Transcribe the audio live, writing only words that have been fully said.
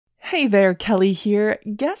Hey there, Kelly here.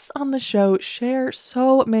 Guests on the show share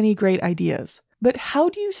so many great ideas, but how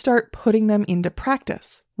do you start putting them into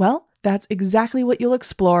practice? Well, that's exactly what you'll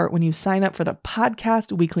explore when you sign up for the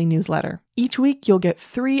podcast weekly newsletter. Each week, you'll get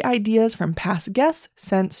 3 ideas from past guests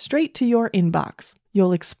sent straight to your inbox.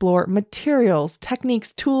 You'll explore materials,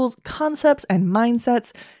 techniques, tools, concepts, and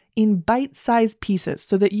mindsets in bite-sized pieces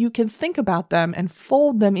so that you can think about them and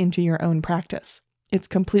fold them into your own practice. It's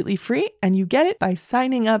completely free, and you get it by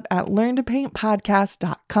signing up at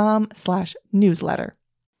learntopaintpodcast.com/newsletter.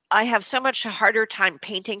 I have so much harder time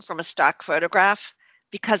painting from a stock photograph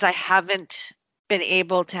because I haven't been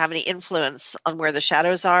able to have any influence on where the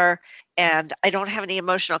shadows are, and I don't have any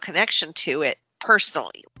emotional connection to it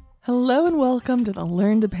personally. Hello and welcome to the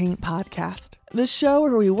Learn to Paint podcast, the show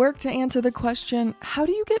where we work to answer the question, how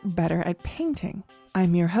do you get better at painting?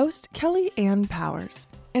 I'm your host, Kelly Ann Powers.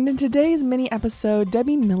 And in today's mini episode,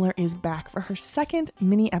 Debbie Miller is back for her second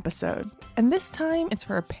mini episode. And this time, it's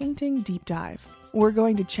for a painting deep dive. We're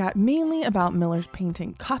going to chat mainly about Miller's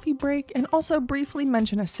painting Coffee Break and also briefly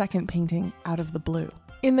mention a second painting, Out of the Blue.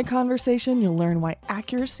 In the conversation, you'll learn why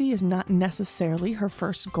accuracy is not necessarily her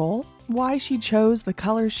first goal, why she chose the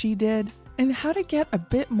colors she did, and how to get a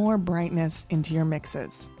bit more brightness into your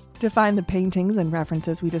mixes. To find the paintings and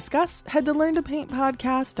references we discuss, head to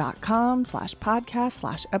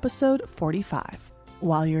learntopaintpodcast.com/podcast/episode 45.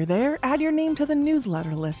 While you're there, add your name to the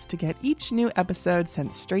newsletter list to get each new episode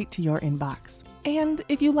sent straight to your inbox. And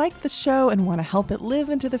if you like the show and want to help it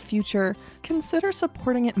live into the future, consider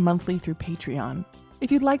supporting it monthly through Patreon.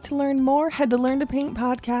 If you'd like to learn more, head to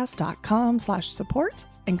learntopaintpodcast.com/support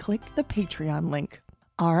and click the Patreon link.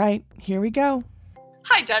 All right, here we go.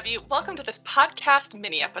 Hi, Debbie. Welcome to this podcast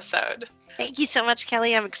mini episode. Thank you so much,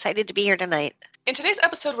 Kelly. I'm excited to be here tonight. In today's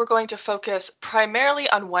episode, we're going to focus primarily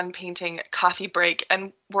on one painting, Coffee Break,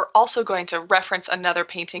 and we're also going to reference another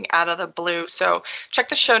painting, Out of the Blue. So check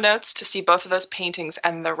the show notes to see both of those paintings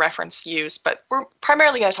and the reference used, but we're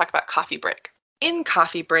primarily going to talk about Coffee Break. In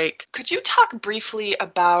Coffee Break, could you talk briefly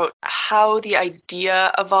about how the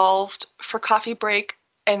idea evolved for Coffee Break?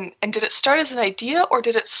 And did it start as an idea, or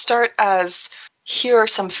did it start as, here are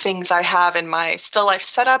some things I have in my still life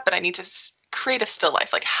setup, and I need to create a still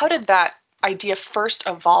life? Like, how did that idea first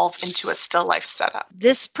evolve into a still life setup?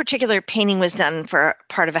 This particular painting was done for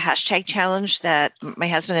part of a hashtag challenge that my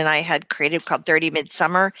husband and I had created called 30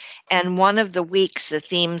 Midsummer. And one of the weeks, the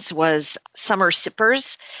themes was summer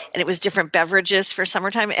sippers, and it was different beverages for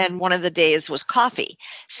summertime. And one of the days was coffee.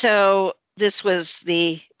 So this was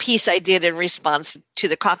the piece I did in response to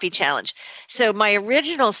the coffee challenge. So my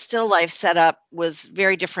original still life setup was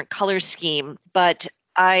very different color scheme, but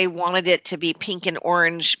I wanted it to be pink and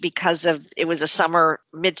orange because it was a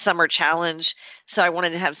midsummer challenge. So I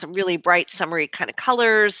wanted to have some really bright summery kind of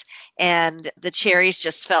colors, and the cherries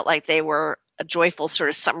just felt like they were a joyful sort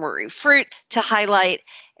of summery fruit to highlight.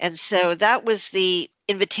 And so that was the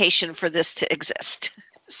invitation for this to exist.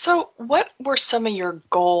 So what were some of your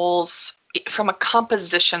goals from a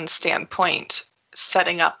composition standpoint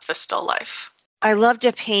setting up the still life? I love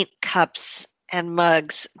to paint cups and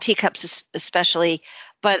mugs, teacups especially,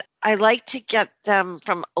 but I like to get them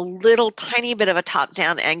from a little tiny bit of a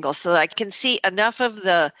top-down angle so that I can see enough of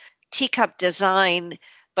the teacup design,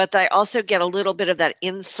 but I also get a little bit of that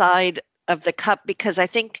inside of the cup, because I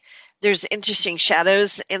think there's interesting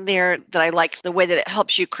shadows in there that I like the way that it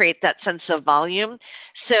helps you create that sense of volume.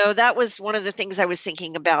 So that was one of the things I was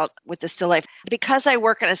thinking about with the still life. Because I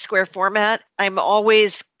work in a square format, I'm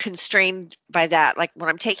always constrained by that. Like when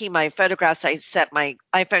I'm taking my photographs, I set my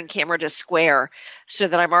iPhone camera to square so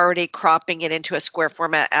that I'm already cropping it into a square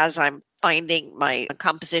format as I'm finding my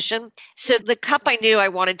composition. So the cup, I knew I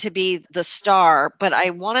wanted to be the star, but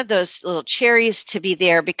I wanted those little cherries to be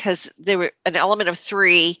there because they were an element of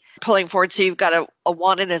 3 pulling forward. So you've got a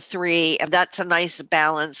 1 and a 3, and that's a nice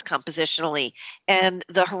balance compositionally. And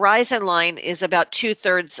the horizon line is about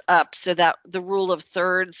 2/3 up, so that the rule of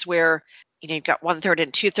thirds where you've got 1/3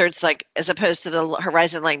 and 2/3, like as opposed to the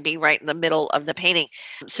horizon line being right in the middle of the painting.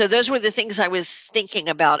 So those were the things I was thinking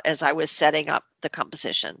about as I was setting up the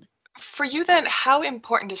composition. For you then, how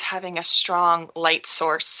important is having a strong light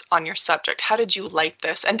source on your subject? How did you light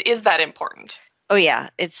this? And is that important? Oh yeah,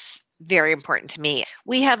 it's very important to me.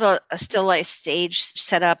 We have a still life stage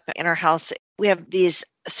set up in our house. We have these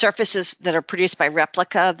surfaces that are produced by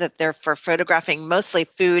Replica, that they're for photographing mostly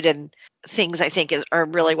food and things, I think are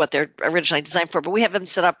really what they're originally designed for. But we have them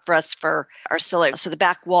set up for us for our still life. So the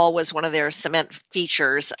back wall was one of their cement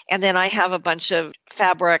features. And then I have a bunch of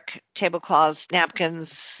fabric, tablecloths,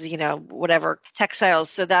 napkins, whatever,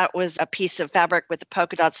 textiles. So that was a piece of fabric with the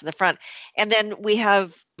polka dots in the front. And then we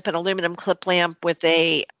have an aluminum clip lamp with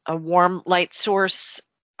a warm light source.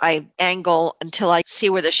 I angle until I see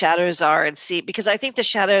where the shadows are and see, because I think the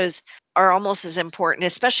shadows are almost as important,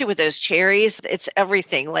 especially with those cherries. It's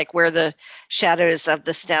everything, like where the shadows of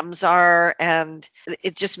the stems are, and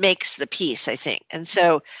it just makes the piece, I think. And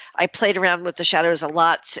so I played around with the shadows a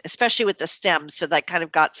lot, especially with the stems. So that kind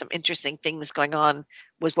of got some interesting things going on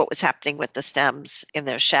with what was happening with the stems in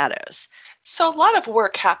those shadows. So a lot of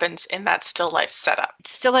work happens in that still life setup.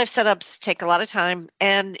 Still life setups take a lot of time,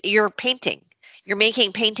 and you're painting. You're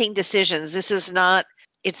making painting decisions. It's not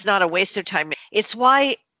a waste of time. It's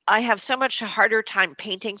why I have so much harder time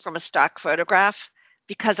painting from a stock photograph,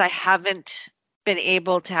 because I haven't been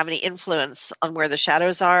able to have any influence on where the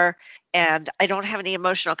shadows are, and I don't have any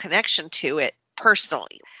emotional connection to it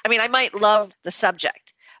personally. I mean, I might love the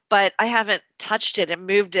subject, but I haven't touched it and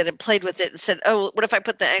moved it and played with it and said, oh, what if I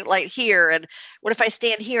put the light here? And what if I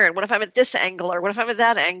stand here? And what if I'm at this angle? Or what if I'm at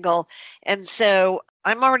that angle? And so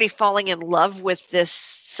I'm already falling in love with this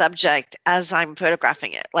subject as I'm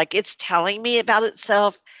photographing it. Like, it's telling me about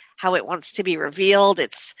itself, how it wants to be revealed.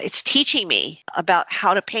 It's teaching me about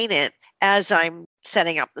how to paint it as I'm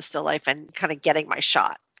setting up the still life and kind of getting my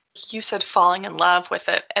shot. You said falling in love with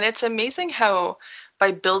it. And it's amazing how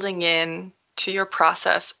by building in to your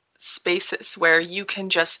process spaces where you can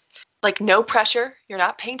just, like, no pressure, you're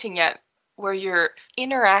not painting yet, where you're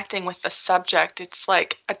interacting with the subject, it's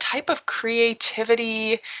like a type of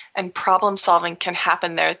creativity and problem solving can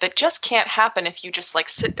happen there that just can't happen if you just like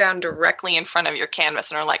sit down directly in front of your canvas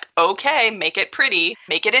and are like, okay, make it pretty,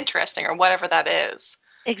 make it interesting, or whatever that is.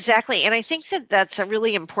 Exactly. And I think that that's a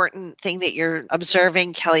really important thing that you're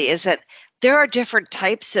observing, Kelly, is that there are different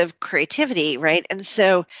types of creativity, right? And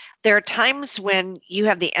so there are times when you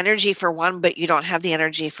have the energy for one, but you don't have the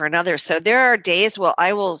energy for another. So there are days,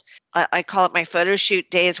 I call it my photo shoot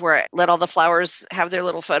days, where I let all the flowers have their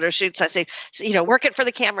little photo shoots. I say, work it for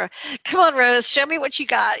the camera. Come on, Rose, show me what you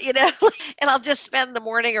got, and I'll just spend the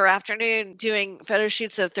morning or afternoon doing photo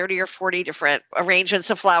shoots of 30 or 40 different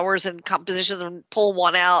arrangements of flowers and compositions, and pull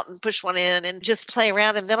one out and push one in and just play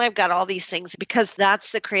around. And then I've got all these things, because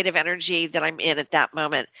that's the creative energy that I'm in at that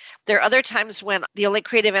moment. There are other times when the only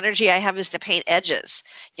creative energy I have is to paint edges,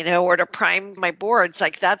 or to prime my boards.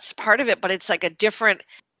 Like, that's part of it, but it's like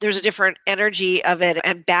there's a different energy of it,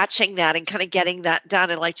 and batching that and kind of getting that done,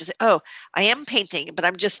 and like, just, oh, I am painting, but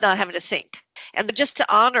I'm just not having to think. And just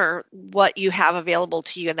to honor what you have available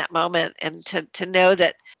to you in that moment, and to know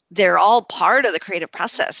that they're all part of the creative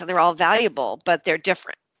process and they're all valuable, but they're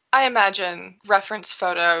different. I imagine reference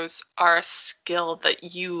photos are a skill that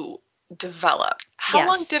you develop. How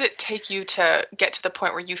long did it take you to get to the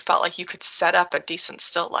point where you felt like you could set up a decent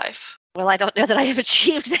still life? Well, I don't know that I have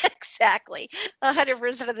achieved that exactly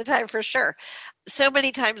 100% of the time, for sure. So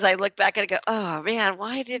many times I look back and I go, oh man,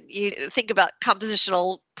 why didn't you think about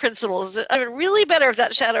compositional principles? It would really better if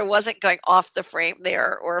that shadow wasn't going off the frame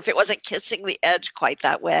there, or if it wasn't kissing the edge quite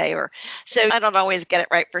that way. So I don't always get it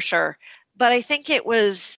right, for sure. But I think it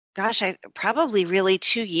was, I probably really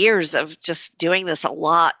 2 years of just doing this a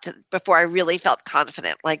lot before I really felt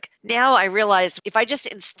confident. Like, now I realize if I just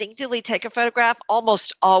instinctively take a photograph,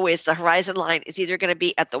 almost always the horizon line is either going to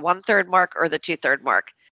be at the 1/3 mark or the 2/3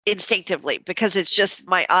 mark, instinctively, because it's just,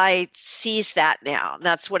 my eye sees that now. And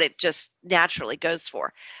that's what it just naturally goes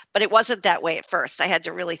for. But it wasn't that way at first. I had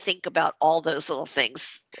to really think about all those little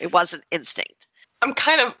things. It wasn't instinct. I'm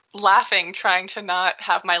kind of laughing, trying to not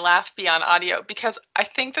have my laugh be on audio, because I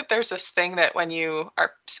think that there's this thing that when you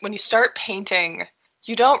start painting,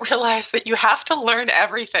 you don't realize that you have to learn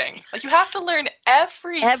everything. Like, you have to learn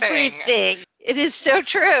everything. Everything. It is so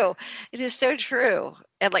true. It is so true.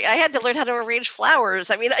 And like, I had to learn how to arrange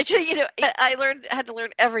flowers. I mean, had to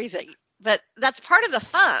learn everything. But that's part of the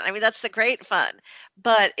fun. I mean, that's the great fun.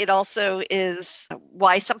 But it also is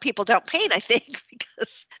why some people don't paint, I think,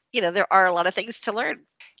 because there are a lot of things to learn.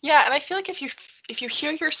 Yeah, and I feel like if you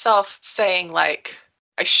hear yourself saying, like,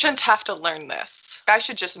 I shouldn't have to learn this, I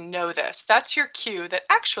should just know this, that's your cue that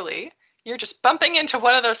actually you're just bumping into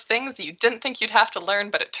one of those things that you didn't think you'd have to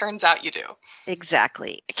learn, but it turns out you do.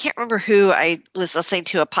 Exactly. I can't remember who I was listening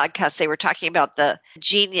to a podcast. They were talking about the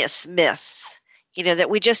genius myth, that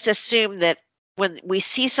we just assume that when we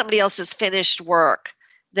see somebody else's finished work,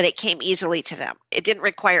 that it came easily to them. It didn't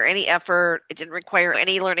require any effort. It didn't require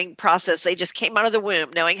any learning process. They just came out of the womb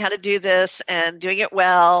knowing how to do this and doing it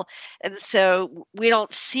well. And so we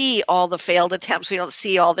don't see all the failed attempts. We don't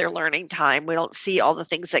see all their learning time. We don't see all the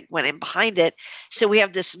things that went in behind it. So we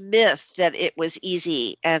have this myth that it was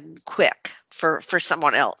easy and quick for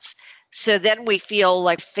someone else. So then we feel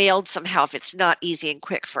like failed somehow if it's not easy and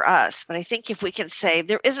quick for us. But I think if we can say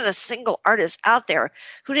there isn't a single artist out there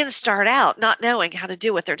who didn't start out not knowing how to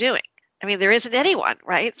do what they're doing. I mean, there isn't anyone,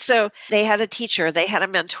 right? So they had a teacher, they had a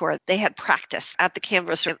mentor, they had practice at the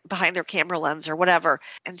canvas or behind their camera lens or whatever.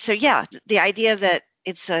 And so, yeah, the idea that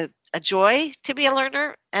it's a joy to be a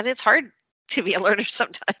learner and it's hard to be a learner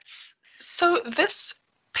sometimes. So this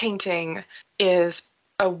painting is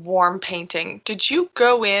a warm painting. Did you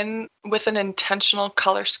go in with an intentional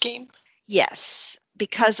color scheme? Yes,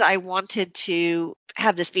 because I wanted to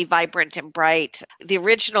have this be vibrant and bright. The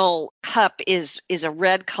original cup is a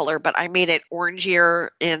red color, but I made it orangier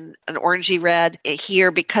in an orangey red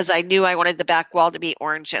here because I knew I wanted the back wall to be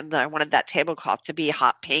orange and I wanted that tablecloth to be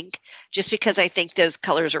hot pink, just because I think those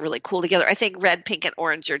colors are really cool together. I think red, pink, and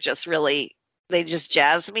orange are just really, they just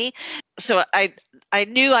jazz me. So I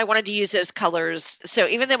knew I wanted to use those colors. So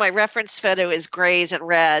even though my reference photo is grays and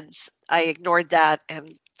reds, I ignored that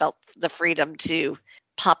and felt the freedom to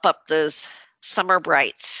pop up those summer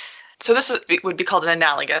brights. So this would be called an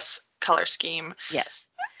analogous color scheme. Yes.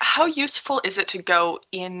 How useful is it to go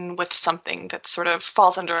in with something that sort of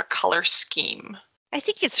falls under a color scheme? I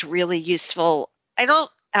think it's really useful. I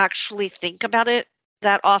don't actually think about it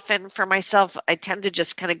that often for myself. I tend to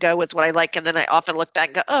just kind of go with what I like. And then I often look back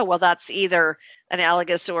and go, oh, well, that's either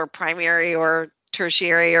analogous or primary or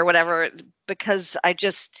tertiary or whatever, because I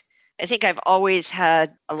think I've always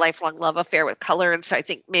had a lifelong love affair with color. And so I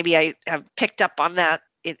think maybe I have picked up on that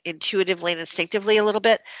intuitively and instinctively a little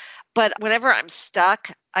bit. But whenever I'm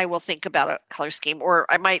stuck, I will think about a color scheme, or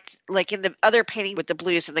I might, like in the other painting with the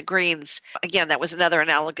blues and the greens, again, that was another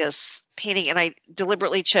analogous painting. And I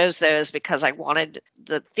deliberately chose those because I wanted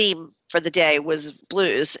the theme for the day was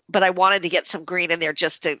blues, but I wanted to get some green in there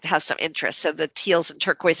just to have some interest. So the teals and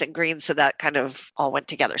turquoise and greens, so that kind of all went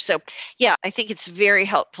together. So yeah, I think it's very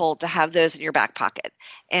helpful to have those in your back pocket.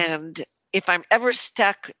 And if I'm ever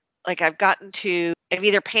stuck, like I've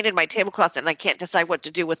either painted my tablecloth and I can't decide what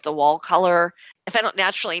to do with the wall color. If I don't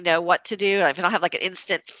naturally know what to do, if I don't have like an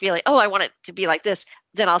instant feeling, oh, I want it to be like this,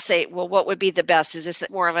 then I'll say, well, what would be the best? Is this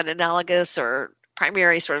more of an analogous or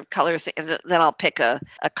primary sort of color thing? And then I'll pick a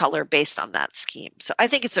color based on that scheme. So I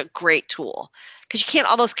think it's a great tool because you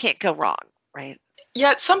almost can't go wrong, right?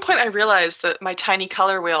 Yeah, at some point I realized that my tiny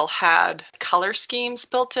color wheel had color schemes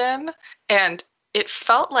built in, and it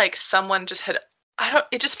felt like someone just had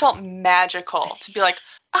it just felt magical to be like,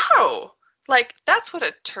 oh, like that's what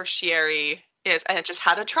a tertiary is. And it just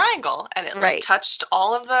had a triangle and it like touched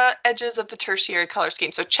all of the edges of the tertiary color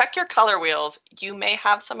scheme. So check your color wheels. You may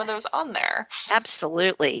have some of those on there.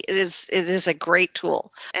 Absolutely. It is a great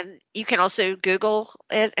tool. And you can also Google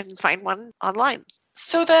it and find one online.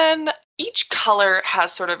 So then each color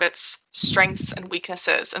has sort of its strengths and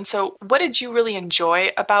weaknesses. And so what did you really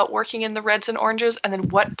enjoy about working in the reds and oranges? And then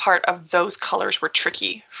what part of those colors were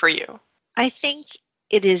tricky for you? I think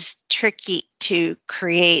it is tricky to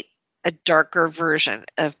create a darker version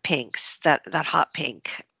of pinks, that hot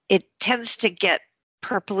pink. It tends to get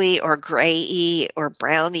purpley or grayy or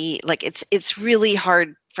browny. Like it's really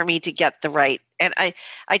hard for me to get the right. And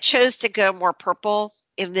I chose to go more purple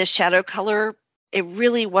in this shadow color. It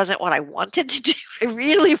really wasn't what I wanted to do. I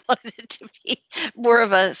really wanted it to be more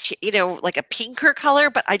of a, like a pinker color,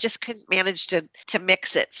 but I just couldn't manage to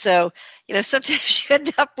mix it. So, sometimes you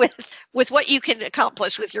end up with what you can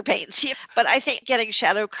accomplish with your paints. But I think getting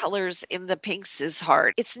shadow colors in the pinks is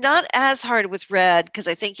hard. It's not as hard with red because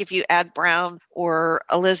I think if you add brown or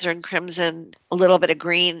alizarin crimson, a little bit of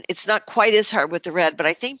green, it's not quite as hard with the red. But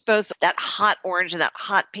I think both that hot orange and that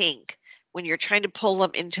hot pink, when you're trying to pull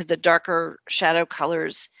them into the darker shadow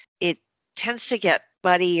colors, it tends to get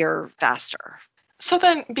muddier faster. So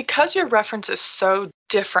then, because your reference is so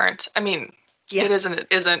different, I mean, it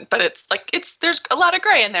isn't, but it's like, there's a lot of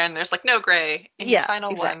gray in there and there's like no gray in the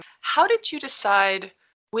final one. How did you decide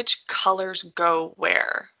which colors go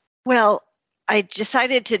where? Well, I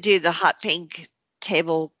decided to do the hot pink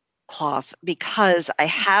tablecloth because I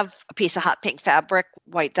have a piece of hot pink fabric,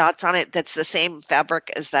 white dots on it, that's the same fabric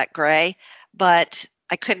as that gray, but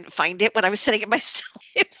I couldn't find it when I was setting up my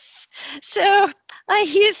sleeves. So I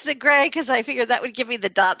used the gray because I figured that would give me the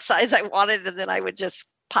dot size I wanted, and then I would just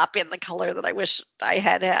pop in the color that I wish I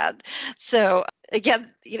had. So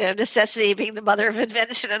again, necessity being the mother of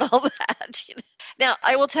invention and all that. Now,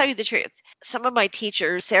 I will tell you the truth. Some of my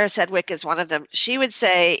teachers, Sarah Sedgwick is one of them, she would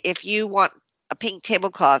say, if you want a pink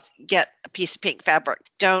tablecloth, get a piece of pink fabric.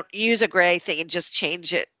 Don't use a gray thing and just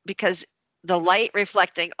change it, because the light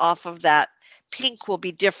reflecting off of that pink will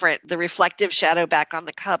be different. The reflective shadow back on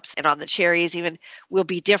the cups and on the cherries even will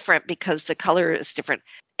be different because the color is different.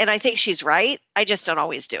 And I think she's right. I just don't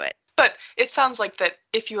always do it. But it sounds like that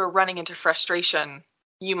if you are running into frustration,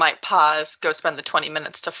 you might pause, go spend the 20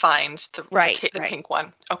 minutes to find the Right. pink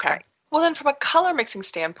one. Okay. Right. Well, then from a color mixing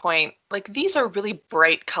standpoint, like these are really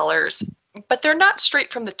bright colors, but they're not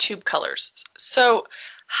straight from the tube colors. So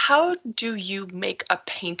how do you make a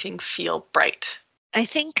painting feel bright? I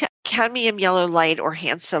think cadmium yellow light or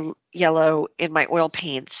Hansa yellow in my oil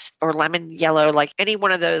paints, or lemon yellow, like any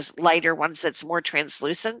one of those lighter ones that's more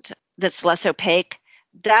translucent, that's less opaque,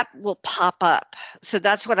 that will pop up. So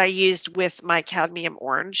that's what I used with my cadmium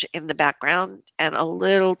orange in the background, and a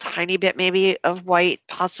little tiny bit maybe of white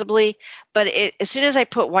possibly. But as soon as I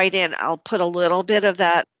put white in, I'll put a little bit of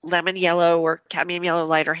that lemon yellow or cadmium yellow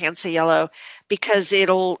light or Hansa yellow, because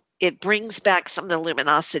it brings back some of the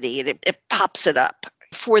luminosity and it pops it up.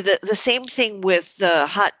 For the same thing with the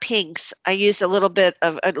hot pinks, I used a little bit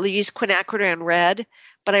of, I used quinacridone red,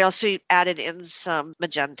 but I also added in some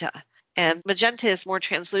magenta. And magenta is more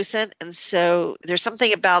translucent. And so there's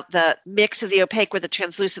something about the mix of the opaque with the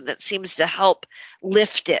translucent that seems to help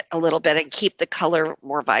lift it a little bit and keep the color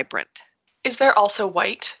more vibrant. Is there also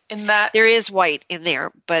white in that? There is white in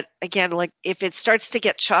there, but again, like if it starts to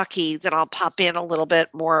get chalky, then I'll pop in a little bit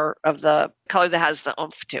more of the color that has the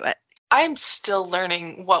oomph to it. I'm still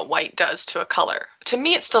learning what white does to a color. To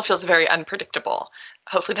me, it still feels very unpredictable.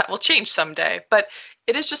 Hopefully that will change someday, but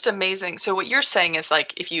it is just amazing. So what you're saying is,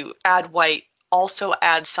 like, if you add white, also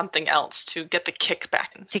add something else to get the kick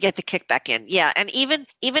back in. To get the kick back in. Yeah. And even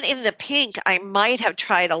in the pink, I might have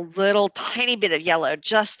tried a little tiny bit of yellow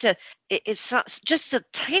just to, it's not, just the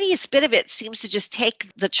tiniest bit of it seems to just take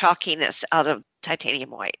the chalkiness out of titanium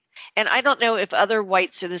white. And I don't know if other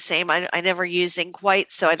whites are the same. I never use zinc white,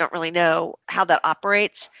 so I don't really know how that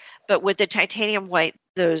operates. But with the titanium white,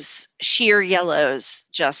 those sheer yellows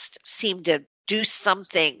just seem to do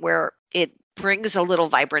something where it brings a little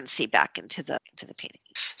vibrancy back into the painting.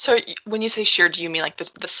 So when you say sheer, do you mean like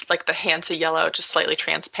this like the Hansa yellow, just slightly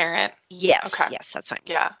transparent? Yes. Okay. Yes, that's what I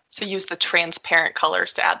mean. Yeah. So use the transparent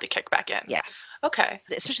colors to add the kick back in. Yeah. Okay.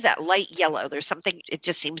 Especially that light yellow. There's something, it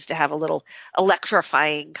just seems to have a little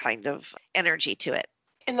electrifying kind of energy to it.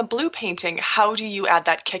 In the blue painting, how do you add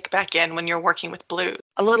that kick back in when you're working with blue?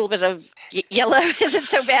 A little bit of yellow isn't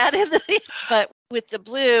so bad, but with the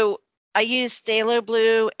blue, I use phthalo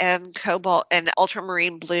blue and cobalt and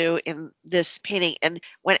ultramarine blue in this painting. And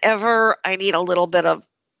whenever I need a little bit of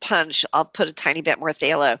punch, I'll put a tiny bit more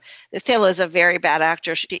phthalo. The phthalo is a very bad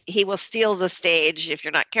actor. He will steal the stage if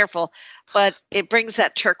you're not careful, but it brings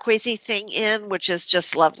that turquoisey thing in, which is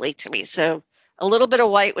just lovely to me. So a little bit of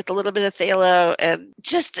white with a little bit of phthalo and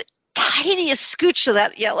just the tiniest scooch of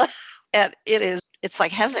that yellow. And it's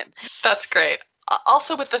like heaven. That's great.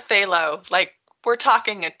 Also with the phthalo, like we're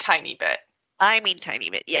talking a tiny bit. I mean, tiny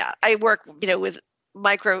bit. Yeah. I work, with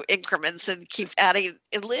micro increments and keep adding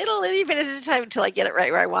a little, even at a time until I get it right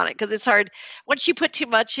where I want it. Because it's hard. Once you put too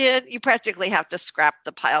much in, you practically have to scrap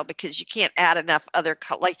the pile because you can't add enough other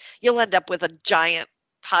color. Like you'll end up with a giant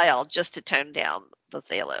pile just to tone down the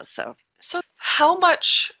phthalo. So how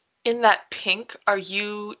much in that pink are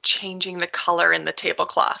you changing the color in the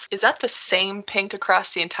tablecloth? Is that the same pink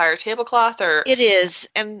across the entire tablecloth, or? It is,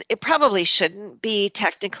 and it probably shouldn't be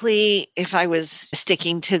technically. If I was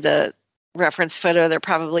sticking to the reference photo, there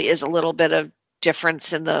probably is a little bit of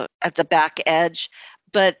difference at the back edge.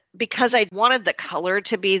 But because I wanted the color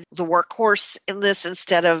to be the workhorse in this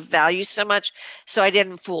instead of value so much, so I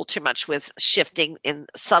didn't fool too much with shifting in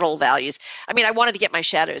subtle values. I mean, I wanted to get my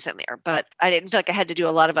shadows in there, but I didn't feel like I had to do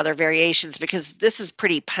a lot of other variations because this is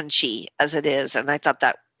pretty punchy as it is. And I thought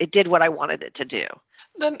that it did what I wanted it to do.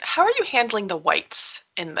 Then how are you handling the whites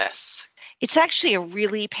in this? It's actually a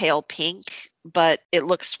really pale pink, but it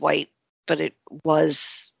looks white, but it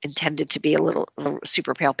was intended to be a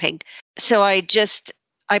super pale pink. So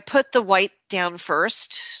I put the white down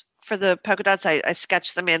first for the polka dots. I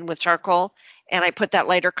sketched them in with charcoal and I put that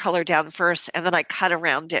lighter color down first, and then I cut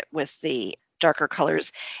around it with the darker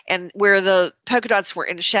colors. And where the polka dots were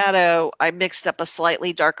in shadow, I mixed up a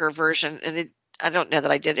slightly darker version, and I don't know that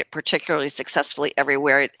I did it particularly successfully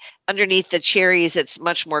everywhere. Underneath the cherries, it's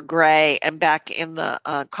much more gray, and back in the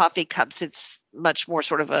coffee cups, it's much more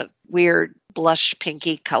sort of a weird blush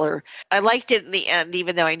pinky color. I liked it in the end,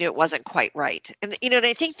 even though I knew it wasn't quite right. And and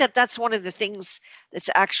I think that that's one of the things that's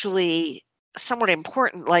actually somewhat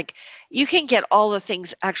important. Like, you can get all the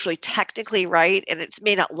things actually technically right and it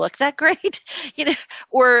may not look that great,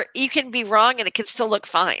 or you can be wrong and it can still look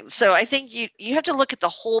fine. So I think you have to look at the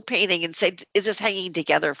whole painting and say, is this hanging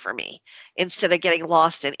together for me, instead of getting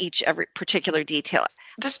lost in every particular detail.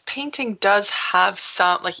 This painting does have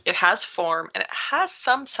some, like, it has form and it has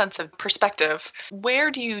some sense of perspective.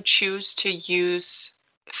 Where do you choose to use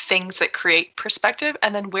things that create perspective,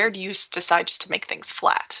 and then where do you decide just to make things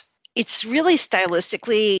flat? It's really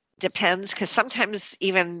stylistically depends, because sometimes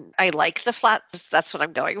even I like the flat. That's what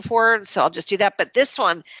I'm going for, so I'll just do that. But this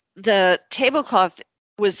one, the tablecloth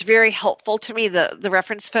was very helpful to me, the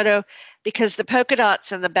reference photo, because the polka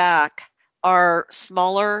dots in the back are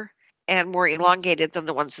smaller and more elongated than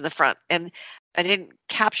the ones in the front. And I didn't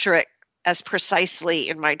capture it as precisely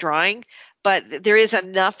in my drawing, but there is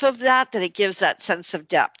enough of that it gives that sense of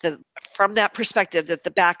depth. And from that perspective, that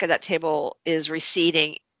the back of that table is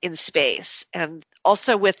receding in space. And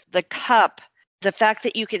also with the cup, the fact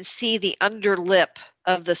that you can see the under lip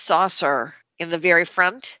of the saucer in the very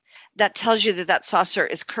front, that tells you that saucer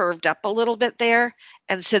is curved up a little bit there.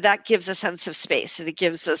 And so that gives a sense of space, and it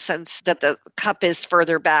gives a sense that the cup is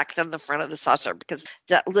further back than the front of the saucer, because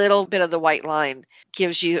that little bit of the white line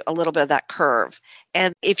gives you a little bit of that curve.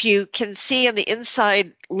 And if you can see on the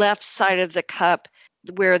inside left side of the cup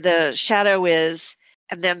where the shadow is,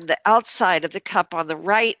 and then the outside of the cup on the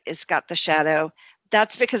right has got the shadow,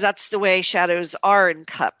 that's because that's the way shadows are in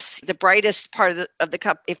cups. The brightest part of the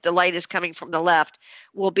cup, if the light is coming from the left,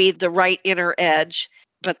 will be the right inner edge,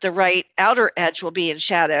 but the right outer edge will be in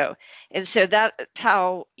shadow. And so that's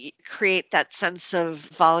how you create that sense of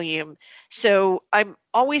volume. So I'm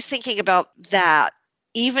always thinking about that.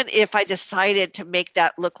 Even if I decided to make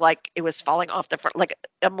that look like it was falling off the front, like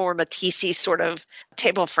a more Matisse sort of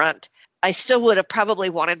table front, I still would have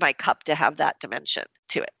probably wanted my cup to have that dimension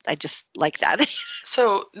to it. I just like that.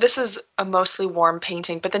 So this is a mostly warm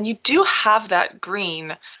painting, but then you do have that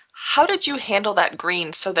green. How did you handle that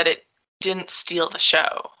green so that it didn't steal the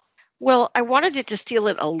show? Well, I wanted it to steal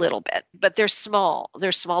it a little bit, but they're small.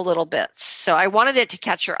 They're small little bits. So I wanted it to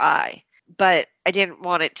catch your eye, but I didn't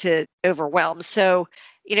want it to overwhelm. So,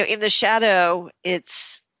 in the shadow,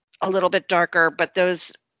 it's a little bit darker, but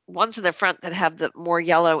those ones in the front that have the more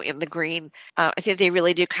yellow in the green, I think they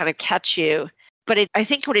really do kind of catch you. But I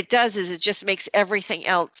think what it does is it just makes everything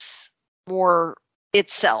else more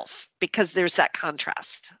itself, because there's that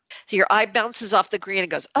contrast. So your eye bounces off the green and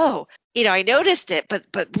goes, oh, I noticed it,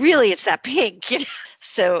 but really it's that pink.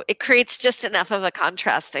 So it creates just enough of a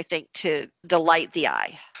contrast, I think, to delight the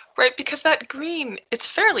eye. Right, because that green, it's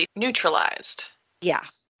fairly neutralized. Yeah.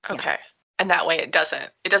 Okay. Yeah. And that way it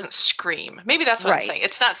doesn't scream. Maybe that's what I'm saying.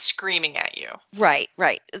 It's not screaming at you. Right.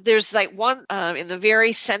 There's like one in the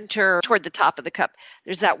very center toward the top of the cup.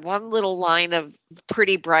 There's that one little line of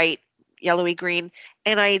pretty bright yellowy green.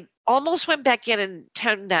 And I almost went back in and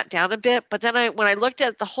toned that down a bit. But then when I looked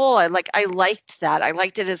at the whole, I liked that. I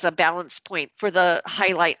liked it as a balance point for the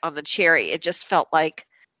highlight on the cherry. It just felt like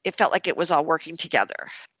it was all working together.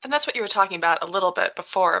 And that's what you were talking about a little bit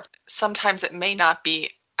before. Sometimes it may not be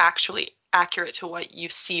actually accurate to what you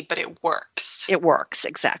see, but it works. It works,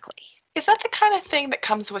 exactly. Is that the kind of thing that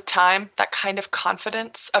comes with time, that kind of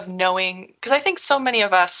confidence of knowing? Because I think so many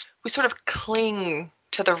of us, we sort of cling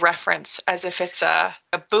to the reference as if it's a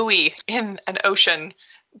buoy in an ocean.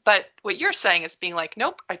 But what you're saying is being like,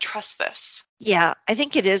 nope, I trust this. Yeah, I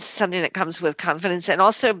think it is something that comes with confidence and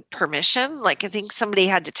also permission. Like, I think somebody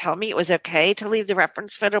had to tell me it was okay to leave the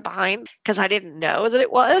reference photo behind, because I didn't know that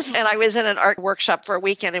it was. And I was in an art workshop for a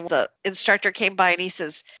weekend, and the instructor came by and he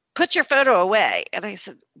says, put your photo away. And I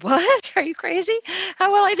said, what? Are you crazy?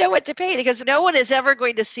 How will I know what to paint? Because no one is ever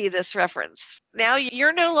going to see this reference. Now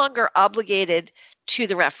you're no longer obligated to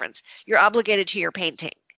the reference. You're obligated to your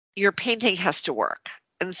painting. Your painting has to work.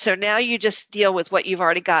 And so now you just deal with what you've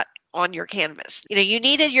already got on your canvas. You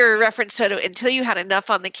needed your reference photo until you had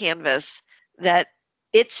enough on the canvas that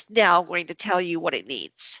it's now going to tell you what it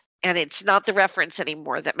needs. And it's not the reference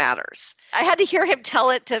anymore that matters. I had to hear him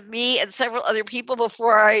tell it to me and several other people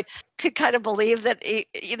before I could kind of believe that he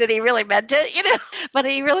really meant it, but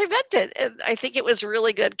he really meant it. And I think it was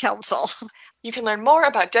really good counsel. You can learn more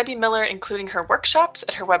about Debbie Miller, including her workshops,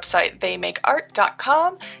 at her website,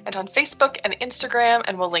 theymakeart.com, and on Facebook and Instagram,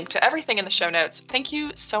 and we'll link to everything in the show notes. Thank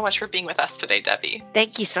you so much for being with us today, Debbie.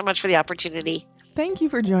 Thank you so much for the opportunity. Thank you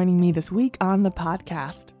for joining me this week on the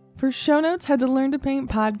podcast. For show notes, head to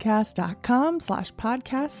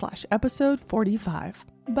learntopaintpodcast.com/podcast/episode 45.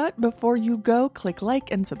 But before you go, click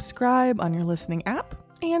like and subscribe on your listening app.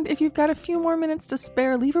 And if you've got a few more minutes to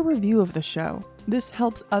spare, leave a review of the show. This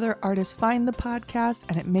helps other artists find the podcast,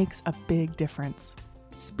 and it makes a big difference.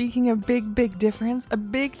 Speaking of big difference, a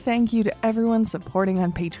big thank you to everyone supporting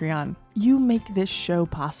on Patreon. You make this show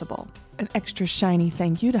possible. An extra shiny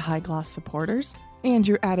thank you to High Gloss supporters: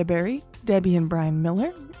 Andrew Atterbury, Debbie and Brian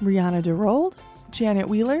Miller, Rihanna DeRold, Janet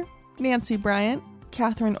Wheeler, Nancy Bryant,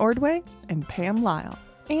 Catherine Ordway, and Pam Lyle.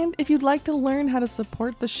 And if you'd like to learn how to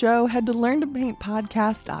support the show, head to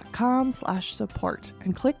learntopaintpodcast.com/support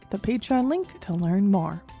and click the Patreon link to learn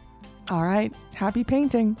more. All right, happy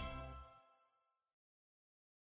painting!